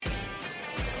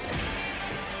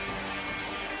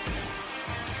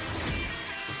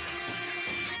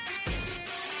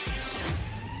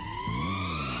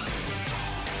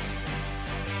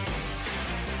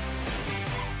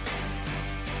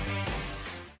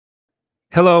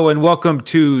Hello and welcome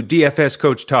to DFS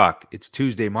Coach Talk. It's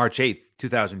Tuesday, March 8th,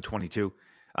 2022.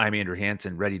 I'm Andrew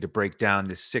Hansen, ready to break down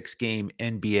this 6-game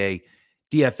NBA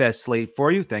DFS slate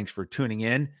for you. Thanks for tuning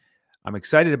in. I'm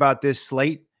excited about this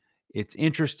slate. It's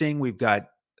interesting. We've got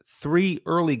 3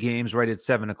 early games right at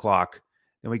 7 o'clock.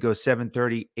 Then we go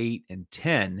 7:30, 8, and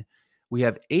 10. We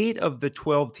have 8 of the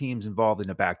 12 teams involved in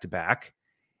a back-to-back,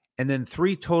 and then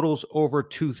 3 totals over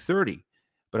 230.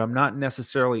 But I'm not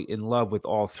necessarily in love with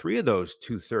all 3 of those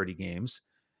 230 games.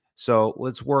 So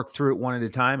let's work through it one at a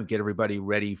time and get everybody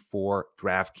ready for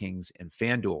DraftKings and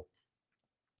FanDuel.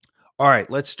 All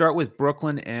right, let's start with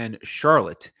Brooklyn and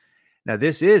Charlotte. Now,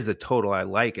 this is the total I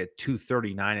like at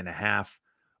 239.5.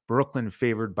 Brooklyn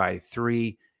favored by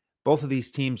 3. Both of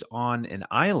these teams on an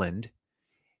island.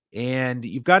 And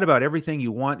you've got about everything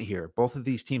you want here. Both of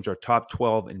these teams are top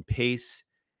 12 in pace.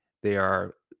 They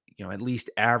are, at least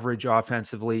average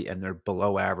offensively, and they're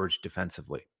below average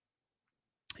defensively.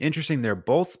 Interesting, they're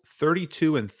both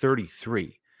 32 and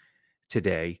 33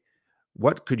 today.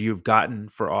 What could you have gotten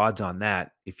for odds on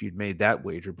that if you'd made that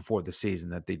wager before the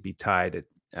season that they'd be tied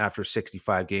after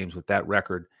 65 games with that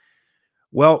record?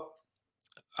 Well,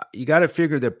 you got to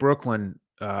figure that Brooklyn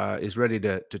is ready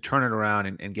to turn it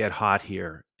around and get hot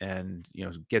here and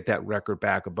get that record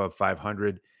back above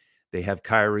 500. They have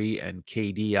Kyrie and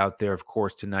KD out there, of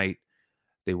course, tonight.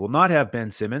 They will not have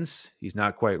Ben Simmons. He's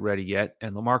not quite ready yet.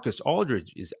 And LaMarcus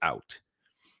Aldridge is out.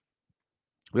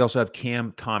 We also have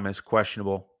Cam Thomas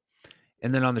questionable.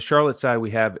 And then on the Charlotte side,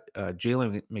 we have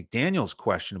Jalen McDaniels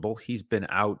questionable. He's been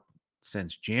out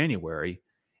since January.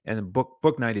 And then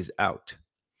Bouknight is out.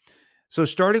 So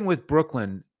starting with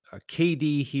Brooklyn,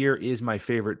 KD here is my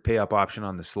favorite pay-up option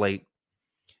on the slate.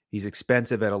 He's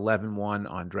expensive at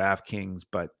 11-1 on DraftKings,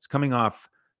 but he's coming off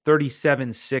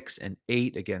 37, 6, and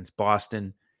 8 against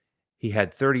Boston. He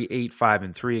had 38, 5,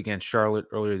 and 3 against Charlotte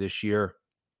earlier this year.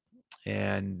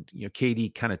 And,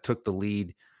 KD kind of took the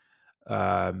lead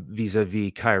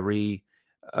vis-a-vis Kyrie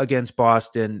against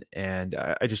Boston. And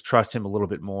I just trust him a little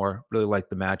bit more. Really like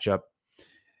the matchup.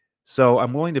 So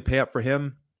I'm willing to pay up for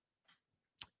him.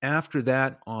 After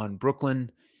that, on Brooklyn,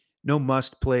 no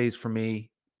must plays for me.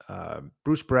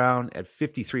 Bruce Brown at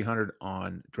 5,300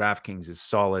 on DraftKings is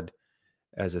solid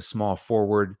as a small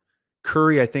forward.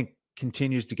 Curry, I think,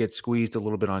 continues to get squeezed a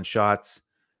little bit on shots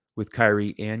with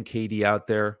Kyrie and KD out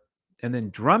there. And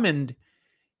then Drummond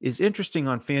is interesting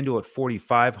on FanDuel at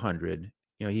 4,500.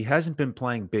 He hasn't been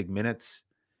playing big minutes.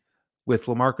 With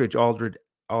LaMarcus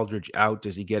Aldridge out,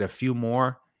 does he get a few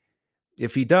more?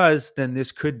 If he does, then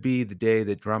this could be the day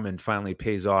that Drummond finally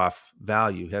pays off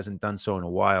value. He hasn't done so in a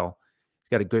while.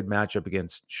 He's got a good matchup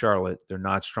against Charlotte. They're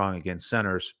not strong against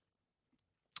centers.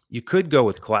 You could go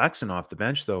with Claxton off the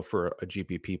bench, though, for a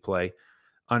GPP play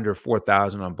under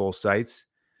 4,000 on both sites.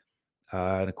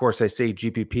 And, of course, I say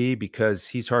GPP because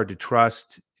he's hard to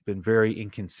trust. Been very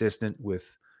inconsistent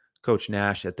with Coach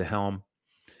Nash at the helm.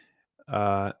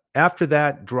 After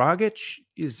that, Dragic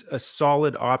is a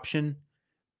solid option,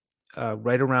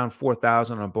 right around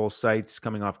 4,000 on both sites,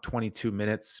 coming off 22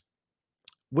 minutes.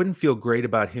 Wouldn't feel great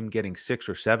about him getting 6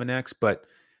 or 7x, but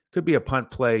could be a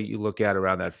punt play you look at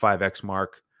around that 5x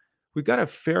mark. We've got a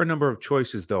fair number of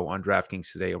choices, though, on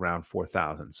DraftKings today around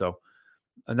 4,000. So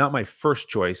not my first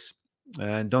choice,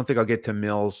 and don't think I'll get to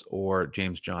Mills or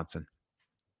James Johnson.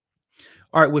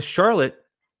 All right, with Charlotte,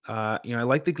 I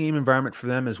like the game environment for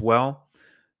them as well,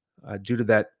 due to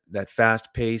that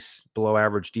fast pace, below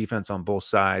average defense on both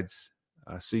sides.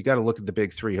 So you got to look at the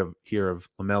big three of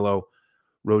LaMelo,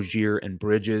 Rozier, and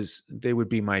Bridges. They would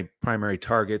be my primary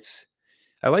targets.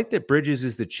 I like that Bridges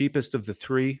is the cheapest of the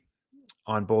three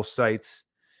on both sites,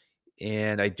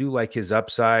 and I do like his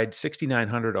upside.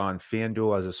 6,900 on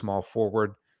FanDuel as a small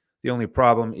forward. The only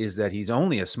problem is that he's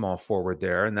only a small forward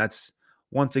there, and that's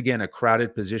once again a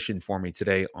crowded position for me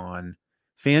today on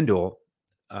FanDuel.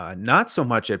 Not so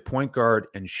much at point guard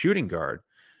and shooting guard.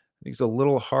 I think it's a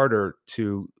little harder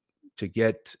to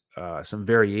get some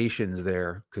variations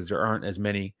there because there aren't as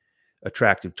many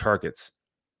attractive targets.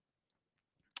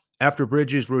 After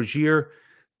Bridges, Rozier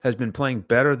has been playing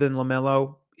better than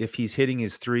LaMelo. If he's hitting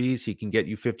his threes, he can get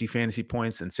you 50 fantasy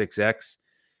points and 6x.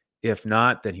 If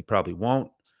not, then he probably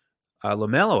won't.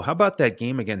 LaMelo, how about that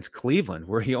game against Cleveland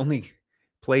where he only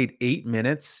played 8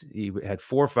 minutes? He had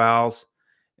 4 fouls,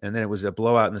 and then it was a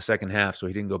blowout in the second half, so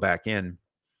he didn't go back in.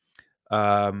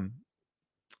 Good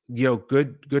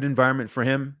environment for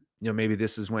him. Maybe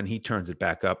this is when he turns it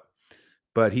back up,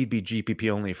 but he'd be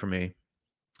GPP only for me.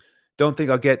 Don't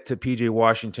think I'll get to PJ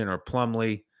Washington or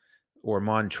Plumlee or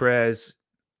Montrez.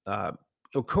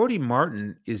 Cody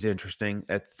Martin is interesting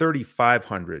at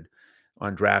 3,500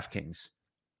 on DraftKings.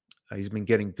 He's been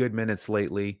getting good minutes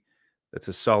lately. That's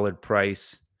a solid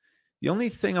price. The only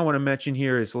thing I want to mention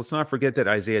here is let's not forget that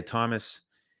Isaiah Thomas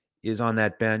is on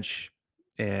that bench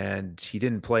and he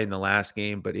didn't play in the last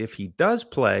game. But if he does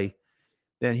play,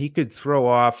 then he could throw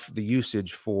off the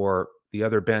usage for the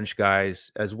other bench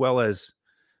guys as well as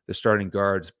the starting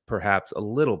guards, perhaps a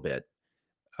little bit.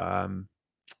 Um,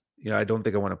 I don't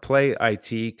think I want to play IT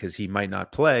because he might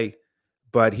not play,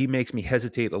 but he makes me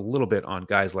hesitate a little bit on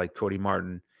guys like Cody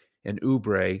Martin and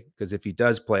Oubre because if he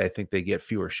does play, I think they get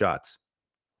fewer shots.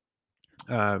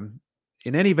 In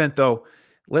any event, though,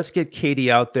 let's get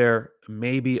Katie out there,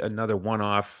 maybe another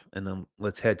one-off, and then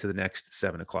let's head to the next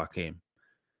 7:00 game.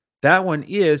 That one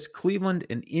is Cleveland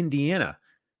and Indiana.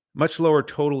 Much lower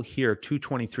total here,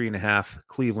 223.5.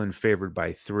 Cleveland favored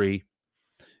by 3.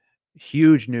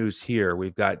 Huge news here.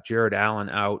 We've got Jared Allen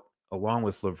out along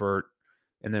with LeVert,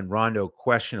 and then Rondo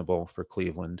questionable for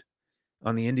Cleveland.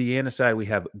 On the Indiana side, we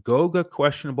have Goga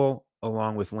questionable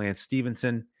along with Lance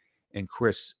Stevenson and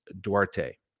Chris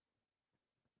Duarte.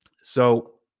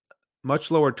 So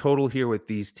much lower total here with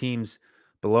these teams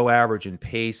below average in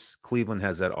pace. Cleveland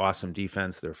has that awesome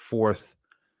defense. They're 4th.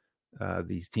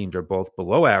 These teams are both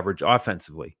below average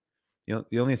offensively.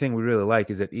 The only thing we really like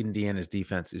is that Indiana's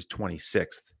defense is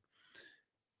 26th.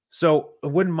 So I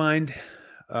wouldn't mind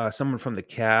someone from the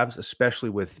Cavs, especially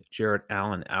with Jared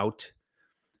Allen out.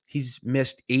 He's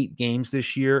missed 8 games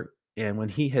this year, and when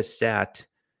he has sat,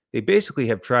 they basically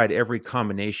have tried every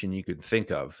combination you could think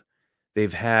of.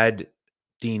 They've had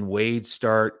Dean Wade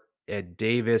start, Ed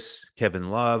Davis, Kevin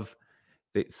Love.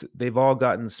 They've all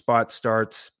gotten spot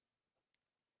starts.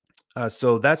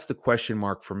 So that's the question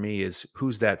mark for me is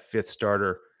who's that 5th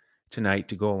starter tonight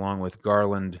to go along with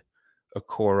Garland,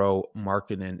 Okoro,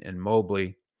 Markkanen, and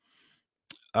Mobley.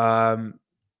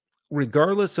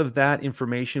 Regardless of that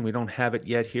information, we don't have it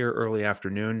yet here early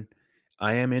afternoon.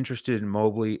 I am interested in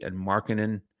Mobley and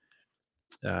Markkanen.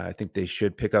 I think they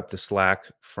should pick up the slack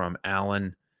from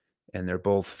Allen, and they're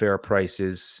both fair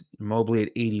prices. Mobley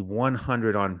at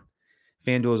 8,100 on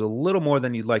FanDuel is a little more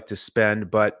than you'd like to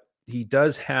spend, but he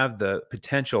does have the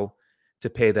potential to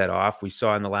pay that off. We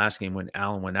saw in the last game when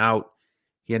Allen went out,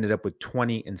 he ended up with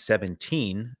 20 and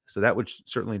 17, so that would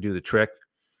certainly do the trick.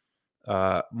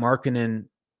 Markkanen,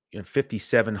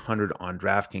 5,700 on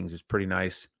DraftKings is pretty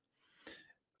nice.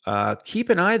 Keep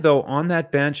an eye, though, on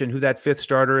that bench and who that 5th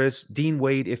starter is. Dean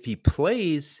Wade, if he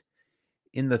plays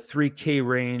in the 3K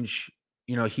range,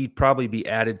 he'd probably be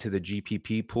added to the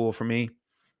GPP pool for me.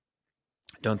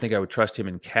 Don't think I would trust him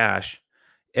in cash.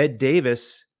 Ed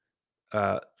Davis,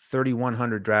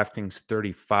 3,100 DraftKings,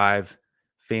 35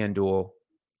 FanDuel.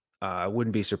 I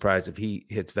wouldn't be surprised if he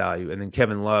hits value. And then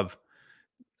Kevin Love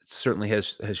certainly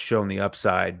has shown the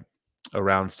upside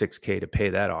around 6K to pay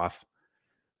that off.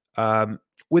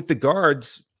 With the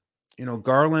guards,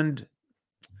 Garland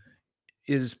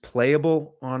is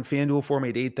playable on FanDuel for me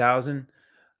at 8,000,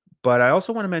 but I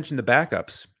also want to mention the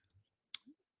backups.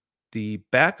 The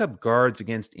backup guards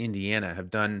against Indiana have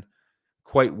done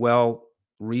quite well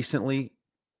recently,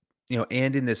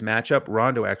 and in this matchup,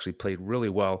 Rondo actually played really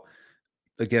well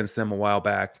against them a while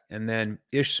back. And then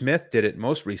Ish Smith did it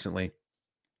most recently.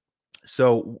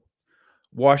 So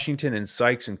Washington and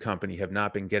Sykes and company have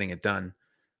not been getting it done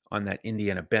on that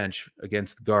Indiana bench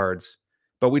against the guards.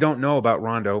 But we don't know about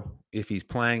Rondo if he's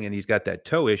playing and he's got that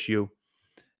toe issue.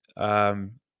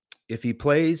 If he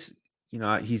plays,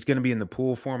 he's going to be in the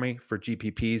pool for me for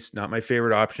GPPs. Not my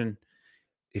favorite option.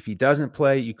 If he doesn't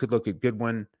play, you could look at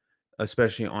Goodwin,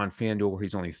 especially on FanDuel where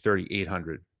he's only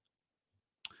 3,800.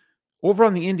 Over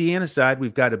on the Indiana side,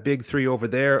 we've got a big 3 over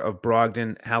there of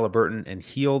Brogdon, Halliburton, and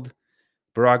Hield.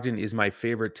 Brogdon is my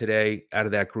favorite today out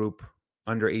of that group,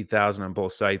 under 8,000 on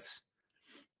both sites.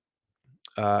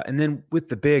 And then with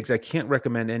the bigs, I can't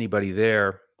recommend anybody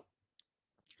there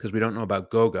because we don't know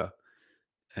about Goga.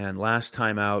 And last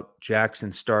time out,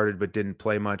 Jackson started but didn't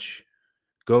play much.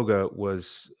 Goga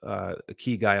was a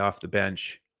key guy off the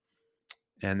bench,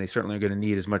 and they certainly are going to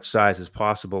need as much size as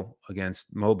possible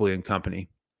against Mobley and company.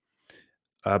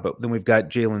 But then we've got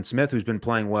Jalen Smith, who's been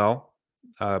playing well,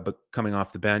 but coming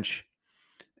off the bench.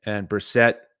 And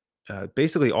Brissett,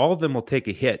 basically all of them will take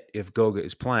a hit if Goga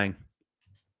is playing.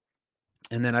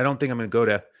 And then I don't think I'm going to go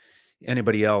to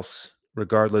anybody else,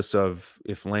 regardless of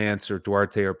if Lance or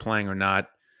Duarte are playing or not.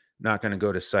 Not going to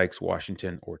go to Sykes,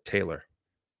 Washington, or Taylor.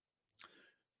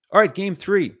 All right, game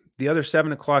 3. The other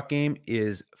 7:00 game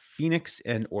is Phoenix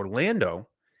and Orlando.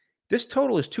 This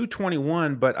total is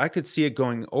 221, but I could see it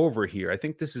going over here. I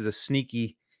think this is a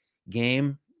sneaky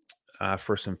game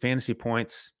for some fantasy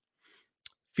points.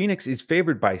 Phoenix is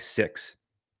favored by 6.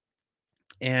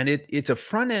 And it's a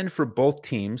front end for both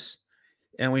teams.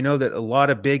 And we know that a lot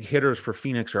of big hitters for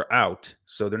Phoenix are out,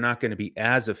 so they're not going to be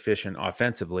as efficient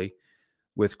offensively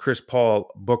with Chris Paul,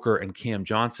 Booker, and Cam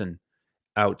Johnson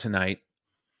out tonight.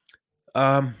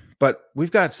 But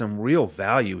we've got some real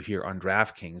value here on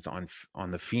DraftKings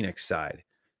on the Phoenix side.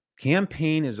 Cam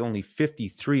Payne is only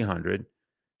 5,300,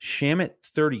 Shamet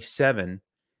 37,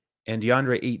 and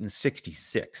DeAndre Ayton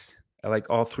 66. I like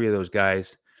all three of those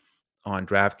guys on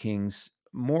DraftKings.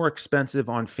 More expensive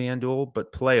on FanDuel,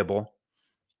 but playable.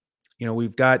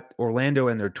 We've got Orlando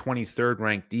and their 23rd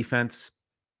ranked defense,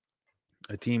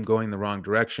 a team going the wrong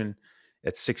direction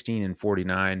at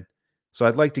 16-49. So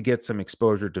I'd like to get some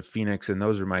exposure to Phoenix, and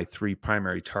those are my three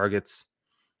primary targets.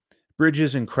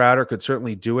 Bridges and Crowder could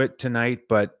certainly do it tonight,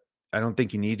 but I don't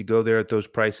think you need to go there at those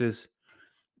prices.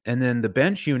 And then the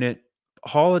bench unit,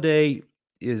 Holiday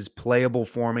is playable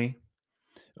for me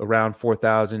around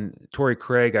 4,000. Torrey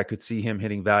Craig, I could see him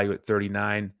hitting value at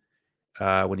 39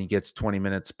 when he gets 20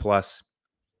 minutes plus.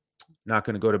 Not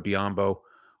going to go to Biyombo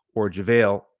or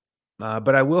JaVale,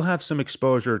 but I will have some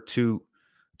exposure to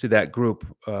that group,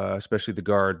 especially the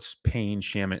guards, Payne,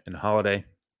 Shamet, and Holiday.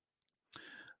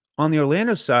 On the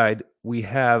Orlando side, we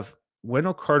have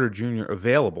Wendell Carter Jr.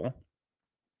 available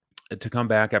to come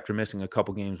back after missing a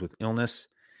couple games with illness.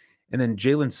 And then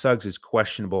Jalen Suggs is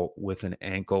questionable with an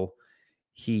ankle.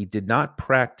 He did not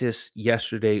practice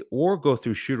yesterday or go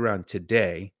through shoot-around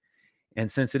today. And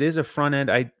since it is a front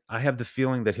end, I have the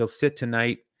feeling that he'll sit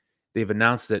tonight. They've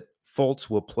announced that Fultz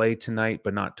will play tonight,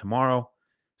 but not tomorrow.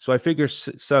 So I figure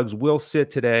Suggs will sit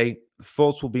today.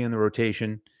 Fultz will be in the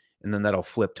rotation, and then that'll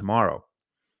flip tomorrow.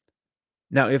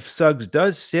 Now, if Suggs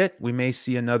does sit, we may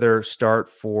see another start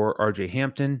for RJ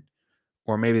Hampton,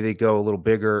 or maybe they go a little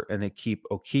bigger and they keep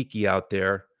Okeke out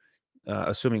there,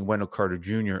 assuming Wendell Carter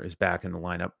Jr. is back in the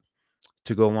lineup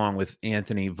to go along with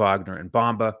Anthony, Wagner, and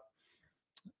Bamba.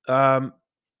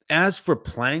 As for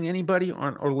playing anybody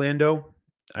on Orlando,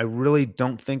 I really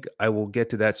don't think I will get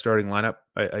to that starting lineup.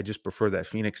 I just prefer that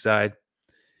Phoenix side.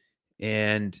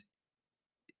 And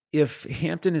if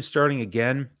Hampton is starting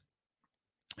again,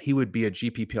 he would be a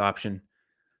GPP option,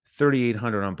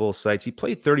 3,800 on both sites. He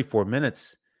played 34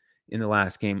 minutes in the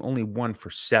last game, only 1 for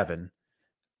 7.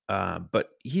 But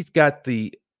he's got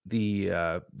the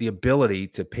ability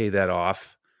to pay that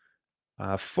off.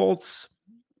 Fultz,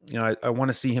 I want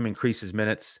to see him increase his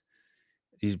minutes.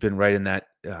 He's been right in that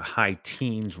high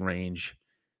teens range,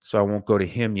 so I won't go to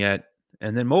him yet.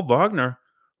 And then Mo Wagner,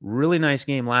 really nice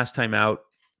game last time out.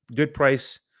 Good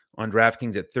price on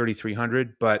DraftKings at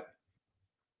 3,300, but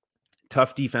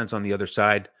tough defense on the other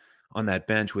side on that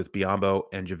bench with Biyombo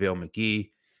and JaVale McGee.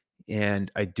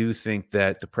 And I do think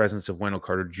that the presence of Wendell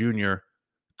Carter Jr.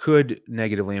 could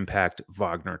negatively impact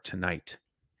Wagner tonight.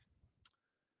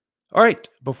 All right,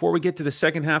 before we get to the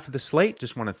second half of the slate,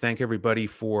 just want to thank everybody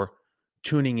for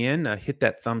tuning in. Hit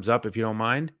that thumbs up if you don't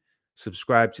mind.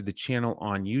 Subscribe to the channel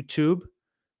on YouTube.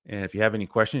 And if you have any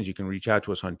questions, you can reach out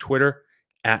to us on Twitter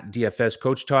at DFS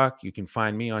Coach Talk. You can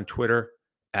find me on Twitter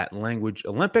at Language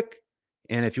Olympic.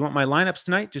 And if you want my lineups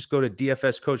tonight, just go to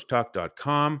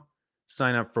dfscoachtalk.com.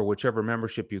 Sign up for whichever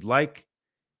membership you'd like.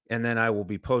 And then I will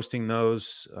be posting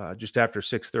those just after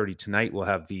 6:30 tonight. We'll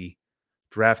have the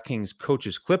DraftKings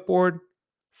Coaches Clipboard,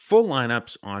 full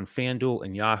lineups on FanDuel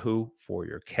and Yahoo for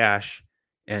your cash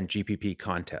and GPP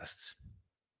contests.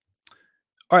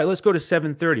 All right, let's go to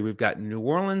 7:30. We've got New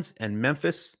Orleans and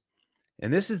Memphis.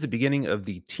 And this is the beginning of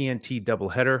the TNT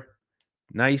doubleheader.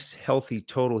 Nice, healthy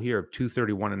total here of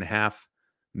 231.5.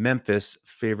 Memphis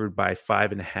favored by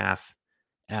 5.5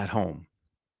 at home.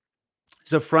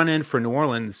 It's a front end for New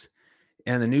Orleans,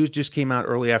 and the news just came out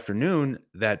early afternoon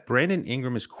that Brandon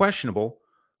Ingram is questionable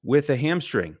with a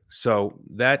hamstring. So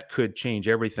that could change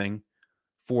everything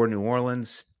for New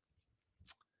Orleans.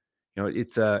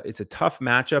 It's a tough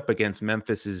matchup against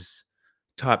Memphis's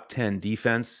top 10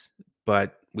 defense,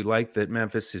 but we like that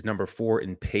Memphis is number 4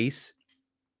 in pace,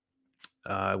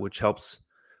 which helps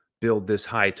build this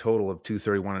high total of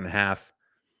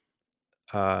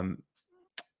 231.5.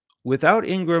 Without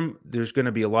Ingram, there's going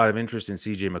to be a lot of interest in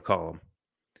CJ McCollum.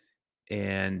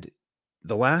 And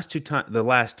the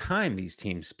last time these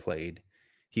teams played,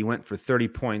 he went for 30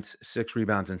 points, 6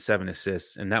 rebounds, and 7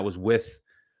 assists, and that was with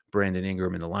Brandon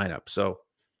Ingram in the lineup. So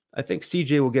I think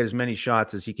CJ will get as many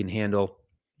shots as he can handle,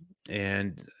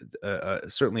 and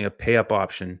certainly a pay-up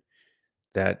option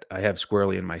that I have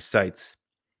squarely in my sights.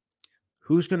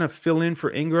 Who's going to fill in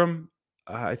for Ingram?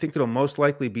 I think it'll most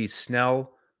likely be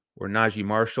Snell or Najee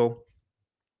Marshall,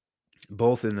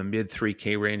 both in the mid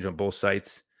 3K range on both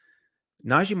sites.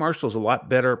 Najee Marshall is a lot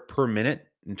better per minute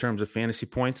in terms of fantasy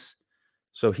points,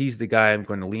 so he's the guy I'm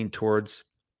going to lean towards.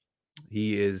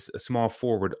 He is a small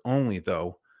forward only,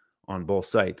 though, on both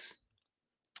sites.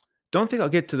 Don't think I'll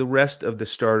get to the rest of the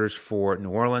starters for New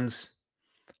Orleans.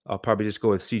 I'll probably just go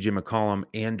with CJ McCollum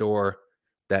and or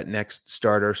that next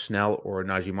starter, Snell or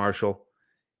Najee Marshall.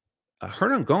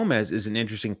 Hernan Gomez is an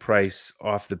interesting price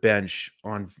off the bench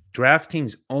on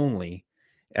DraftKings only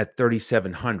at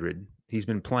 3,700. He's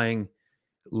been playing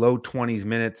low 20s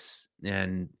minutes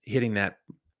and hitting that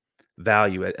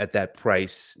value at that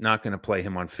price. Not going to play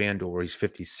him on FanDuel where he's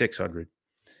 5,600.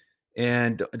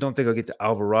 And I don't think I'll get to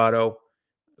Alvarado.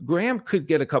 Graham could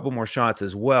get a couple more shots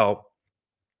as well.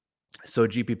 So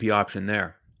GPP option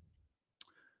there.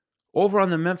 Over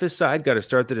on the Memphis side, got to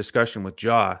start the discussion with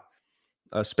Ja,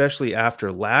 especially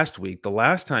after last week. The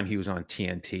last time he was on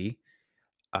TNT,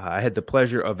 I had the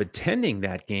pleasure of attending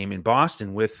that game in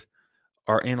Boston with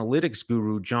our analytics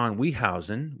guru, John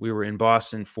Wehausen. We were in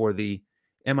Boston for the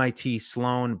MIT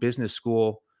Sloan Business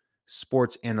School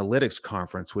Sports Analytics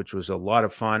Conference, which was a lot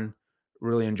of fun.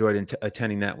 Really enjoyed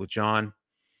attending that with John.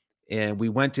 And we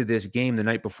went to this game the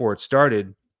night before it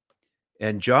started.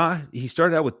 And Ja, he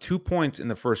started out with 2 points in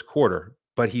the first quarter,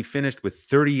 but he finished with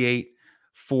 38,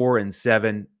 4, and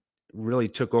 7. Really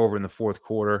took over in the fourth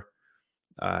quarter.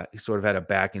 He sort of had a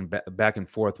back and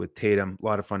forth with Tatum. A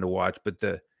lot of fun to watch. But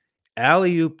the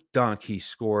alley-oop dunk he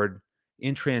scored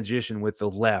in transition with the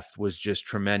left was just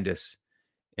tremendous.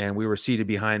 And we were seated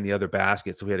behind the other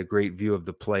basket, so we had a great view of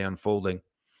the play unfolding.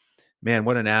 Man,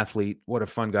 what an athlete. What a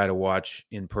fun guy to watch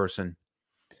in person.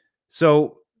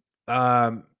 So,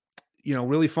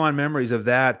 really fond memories of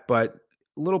that, but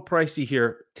a little pricey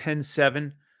here,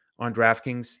 10-7 on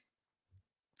DraftKings.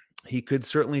 He could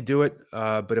certainly do it,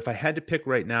 but if I had to pick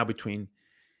right now between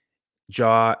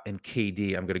Ja and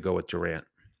KD, I'm going to go with Durant.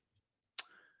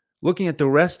 Looking at the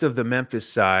rest of the Memphis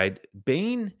side,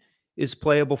 Bane is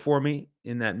playable for me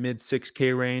in that mid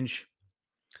 6K range.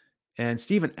 And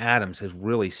Steven Adams has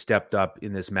really stepped up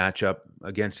in this matchup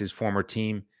against his former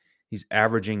team. He's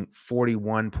averaging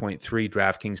 41.3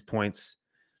 DraftKings points.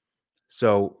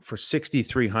 So for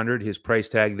 6,300, his price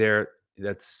tag there,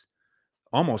 that's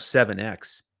almost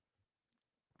 7x.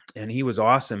 And he was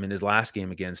awesome in his last game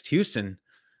against Houston,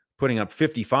 putting up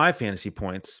 55 fantasy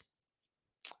points.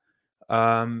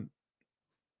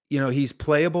 He's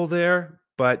playable there,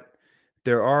 but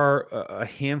there are a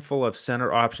handful of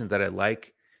center options that I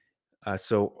like.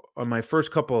 So on my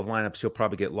first couple of lineups, he'll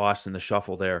probably get lost in the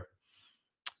shuffle there.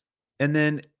 And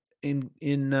then in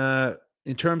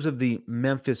terms of the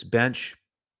Memphis bench,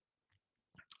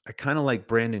 I kind of like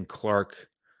Brandon Clark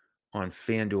on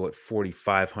FanDuel at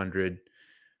 4,500.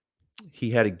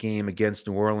 He had a game against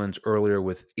New Orleans earlier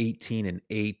with 18 and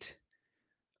 8.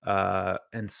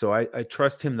 And so I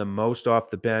trust him the most off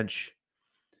the bench.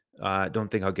 I don't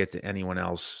think I'll get to anyone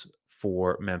else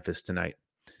for Memphis tonight.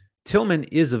 Tillman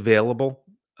is available,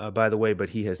 by the way, but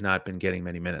he has not been getting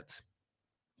many minutes.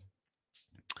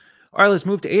 All right, let's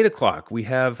move to 8 o'clock. We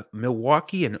have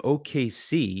Milwaukee and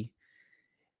OKC.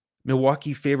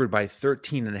 Milwaukee favored by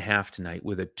 13.5 tonight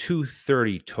with a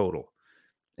 230 total.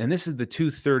 And this is the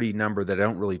 230 number that I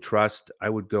don't really trust. I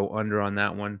would go under on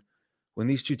that one. When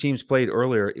these two teams played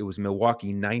earlier, it was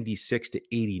Milwaukee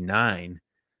 96-89,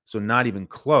 so not even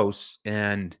close.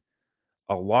 And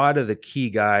a lot of the key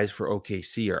guys for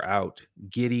OKC are out.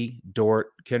 Giddey,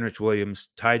 Dort, Kenrich Williams,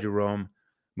 Ty Jerome,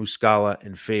 Muscala,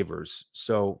 and Favors.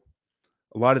 So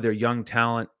a lot of their young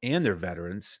talent and their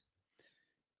veterans.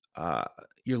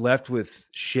 You're left with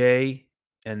Shea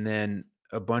and then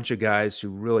a bunch of guys who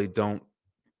really don't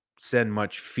send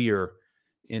much fear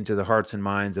into the hearts and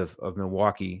minds of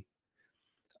Milwaukee.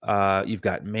 You've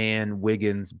got Mann,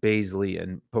 Wiggins, Baisley,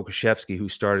 and Pokusevski, who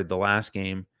started the last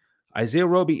game. Isaiah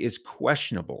Roby is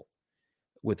questionable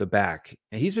with a back,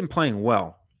 and he's been playing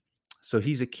well. So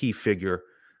he's a key figure.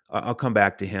 I'll come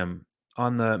back to him.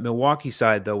 On the Milwaukee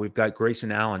side, though, we've got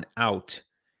Grayson Allen out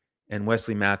and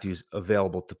Wesley Matthews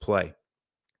available to play.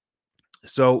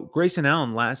 So Grayson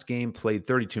Allen last game played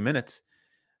 32 minutes.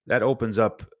 That opens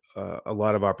up a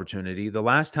lot of opportunity. The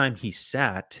last time he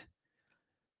sat,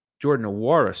 Jordan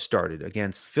Nwora started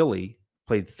against Philly,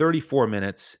 played 34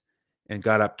 minutes, and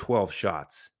got up 12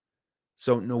 shots.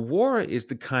 So Nwora is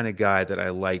the kind of guy that I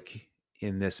like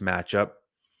in this matchup.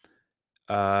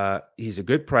 He's a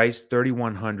good price,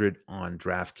 3,100 on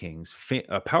DraftKings.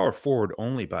 A power forward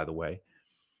only, by the way.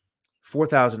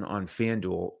 4,000 on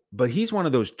FanDuel. But he's one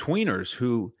of those tweeners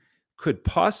who could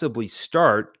possibly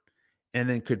start and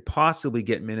then could possibly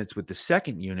get minutes with the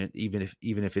second unit, even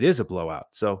if it is a blowout.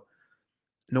 So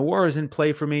Nwora is in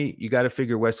play for me. You got to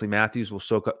figure Wesley Matthews will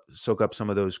soak up some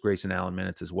of those Grayson Allen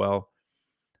minutes as well.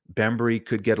 Bembry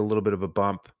could get a little bit of a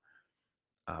bump.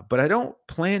 But I don't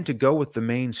plan to go with the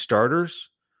main starters.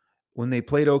 When they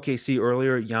played OKC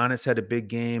earlier, Giannis had a big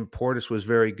game. Portis was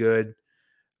very good.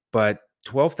 But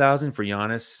 12,000 for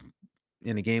Giannis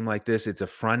in a game like this, it's a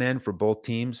front end for both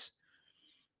teams.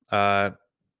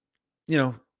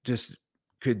 Just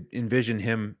could envision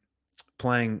him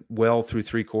playing well through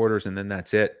three quarters, and then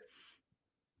that's it.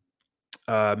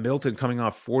 Middleton coming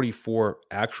off 44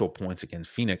 actual points against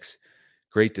Phoenix.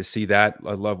 Great to see that.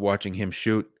 I love watching him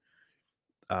shoot.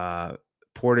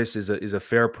 Portis is a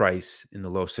fair price in the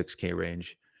low 6K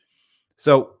range.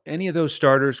 So any of those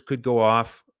starters could go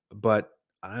off, but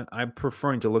I'm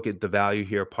preferring to look at the value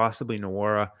here, possibly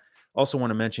Nwora. Also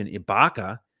want to mention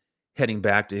Ibaka heading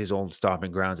back to his old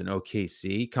stomping grounds in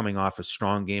OKC, coming off a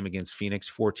strong game against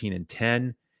Phoenix,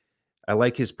 14-10. I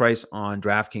like his price on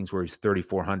DraftKings where he's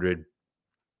 3,400,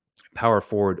 power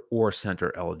forward or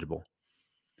center eligible.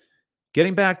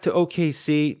 Getting back to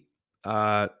OKC,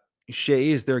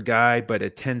 Shea is their guy, but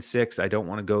at 10-6, I don't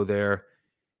want to go there.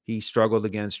 He struggled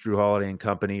against Drew Holiday and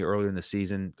company earlier in the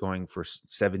season, going for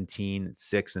 17,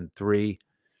 6, and 3.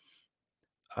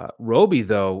 Roby,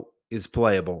 though, is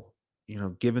playable.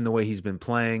 Given the way he's been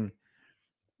playing,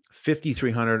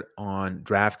 5,300 on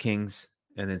DraftKings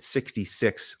and then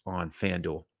 66 on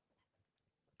FanDuel.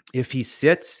 If he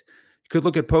sits, you could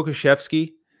look at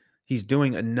Pokusevski. He's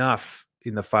doing enough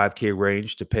in the 5K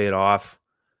range to pay it off.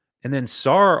 And then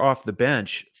Sarr off the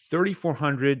bench,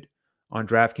 3,400 on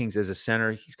DraftKings as a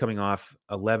center. He's coming off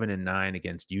 11-9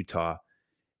 against Utah,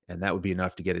 and that would be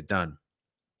enough to get it done.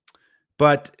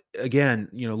 But again,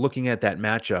 looking at that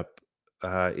matchup,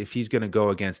 if he's going to go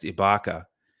against Ibaka,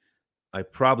 I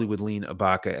probably would lean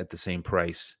Ibaka at the same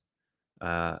price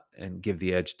and give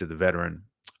the edge to the veteran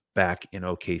back in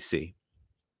OKC.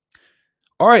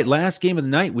 All right, last game of the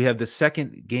night. We have the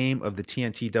second game of the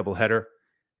TNT doubleheader,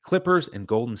 Clippers and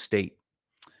Golden State.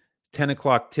 10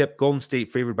 o'clock tip, Golden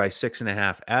State favored by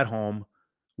 6.5 at home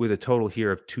with a total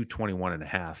here of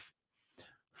 221.5.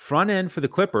 Front end for the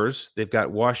Clippers, they've got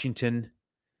Washington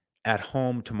at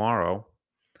home tomorrow.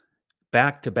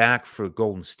 Back-to-back for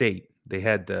Golden State. They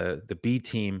had the B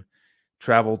team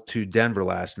travel to Denver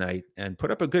last night and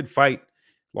put up a good fight.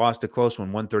 Lost a close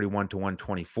one,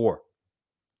 131-124.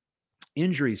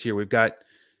 Injuries here. We've got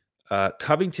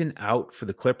Covington out for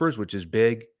the Clippers, which is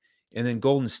big. And then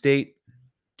Golden State,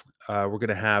 we're going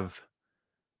to have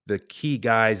the key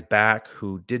guys back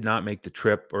who did not make the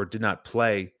trip or did not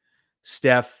play.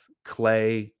 Steph,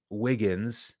 Clay,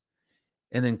 Wiggins,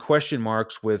 and then question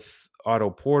marks with Otto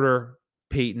Porter,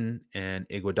 Peyton, and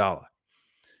Iguodala.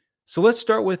 So let's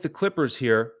start with the Clippers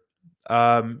here.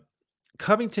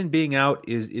 Covington being out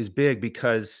is big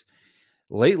because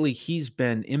lately he's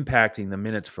been impacting the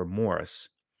minutes for Morris.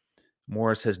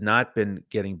 Morris has not been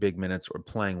getting big minutes or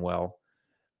playing well.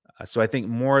 So I think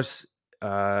Morris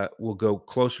will go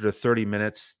closer to 30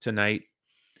 minutes tonight.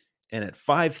 And at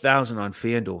 5,000 on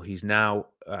FanDuel, he's now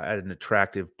at an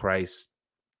attractive price.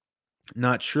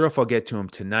 Not sure if I'll get to him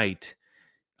tonight.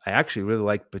 I actually really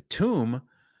like Batum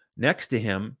next to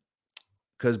him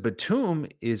because Batum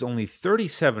is only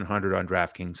 3,700 on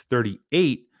DraftKings,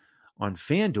 38 on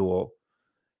FanDuel.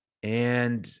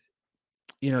 And,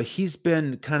 he's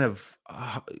been kind of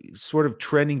sort of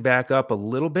trending back up a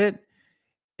little bit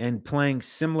and playing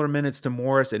similar minutes to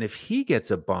Morris. And if he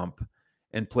gets a bump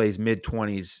and plays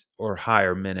mid-20s or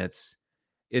higher minutes,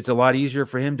 it's a lot easier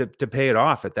for him to pay it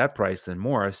off at that price than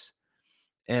Morris.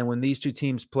 And when these two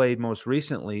teams played most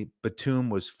recently, Batum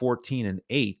was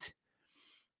 14-8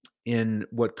 in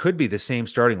what could be the same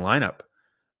starting lineup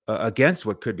against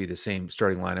what could be the same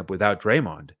starting lineup without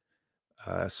Draymond.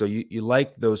 So you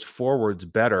like those forwards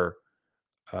better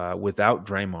without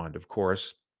Draymond, of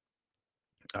course.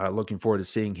 Looking forward to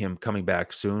seeing him coming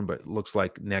back soon, but it looks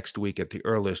like next week at the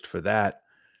earliest for that.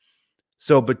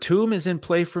 So Batum is in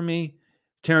play for me.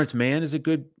 Terrence Mann is a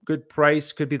good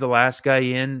price. Could be the last guy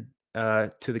in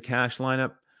to the cash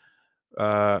lineup.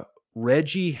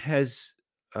 Reggie has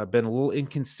been a little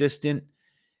inconsistent.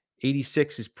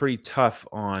 86 is pretty tough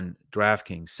on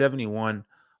DraftKings. 71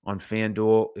 on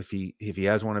FanDuel. If he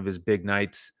has one of his big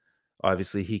nights,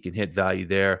 obviously he can hit value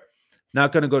there.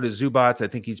 Not going to go to Zubats. I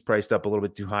think he's priced up a little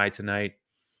bit too high tonight.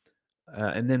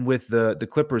 And then with the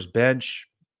Clippers bench,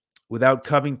 without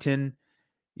Covington,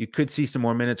 you could see some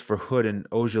more minutes for Hood and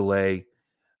Ojale.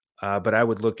 But I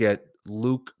would look at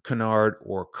Luke Kennard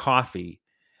or Coffee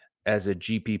as a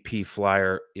GPP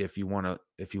flyer if you want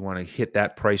to hit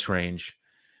that price range.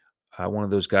 One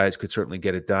of those guys could certainly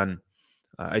get it done.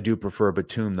 I do prefer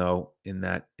Batum though in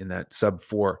that sub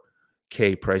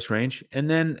 4K price range. And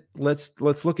then let's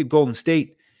look at Golden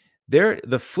State. They're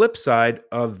the flip side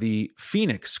of the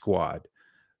Phoenix squad,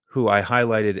 who I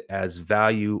highlighted as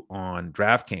value on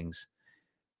DraftKings.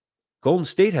 Golden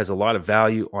State has a lot of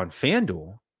value on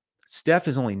FanDuel. Steph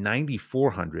is only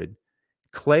 9,400,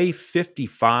 Clay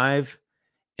 55,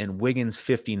 and Wiggins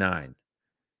 59.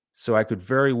 So I could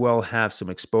very well have some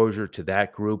exposure to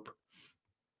that group.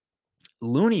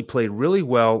 Looney played really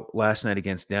well last night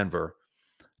against Denver.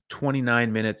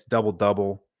 29 minutes,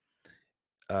 double-double.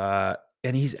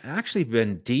 And he's actually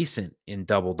been decent in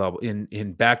double-double,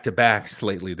 in back-to-backs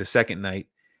lately, the second night.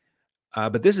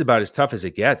 But this is about as tough as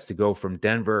it gets to go from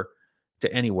Denver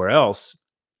to anywhere else.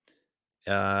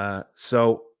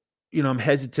 So, I'm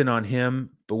hesitant on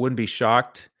him, but wouldn't be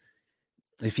shocked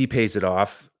if he pays it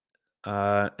off.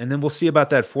 And then we'll see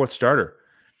about that fourth starter.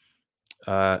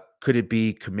 Could it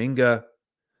be Kuminga?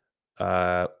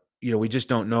 We just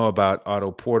don't know about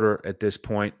Otto Porter at this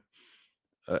point.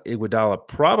 Iguodala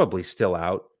probably still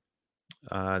out.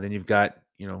 Then you've got,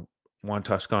 Juan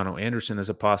Toscano Anderson as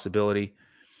a possibility.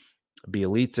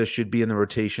 Bielitsa should be in the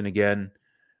rotation again.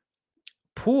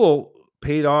 Poole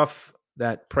paid off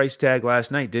that price tag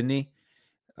last night, didn't he?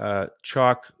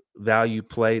 Chalk value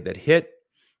play that hit.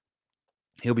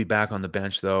 He'll be back on the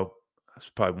bench, though. I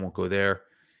probably won't go there.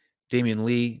 Damian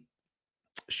Lee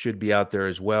should be out there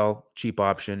as well. Cheap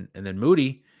option. And then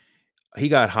Moody, he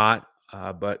got hot,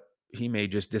 but he may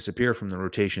just disappear from the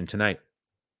rotation tonight.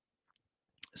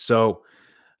 So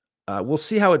we'll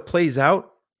see how it plays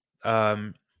out.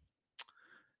 I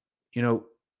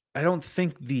don't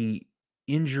think the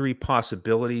injury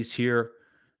possibilities here,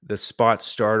 the spot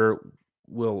starter,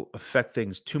 will affect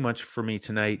things too much for me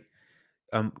tonight.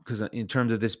 Because in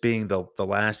terms of this being the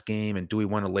last game and do we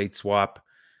want a late swap,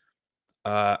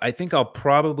 I think I'll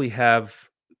probably have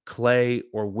Clay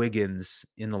or Wiggins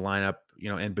in the lineup,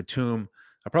 and Batum.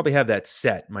 I'll probably have that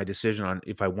set, my decision on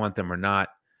if I want them or not.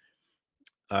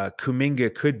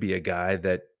 Kuminga could be a guy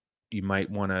that you might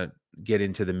want to get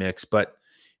into the mix, but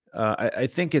I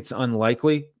think it's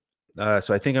unlikely.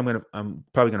 So I think I'm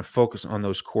probably gonna focus on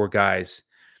those core guys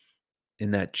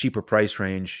in that cheaper price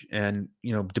range, and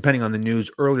depending on the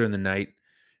news earlier in the night,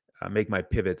 make my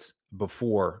pivots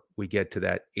before we get to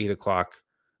that 8:00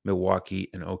 Milwaukee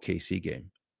and OKC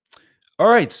game. All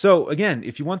right. So again,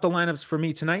 if you want the lineups for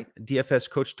me tonight,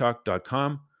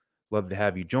 dfscoachtalk.com. Love to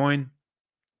have you join.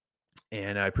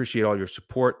 And I appreciate all your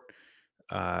support.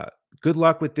 Good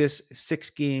luck with this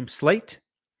 6-game slate.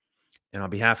 And on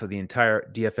behalf of the entire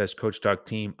DFS Coach Talk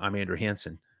team, I'm Andrew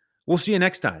Hansen. We'll see you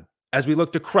next time as we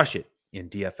look to crush it in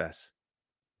DFS.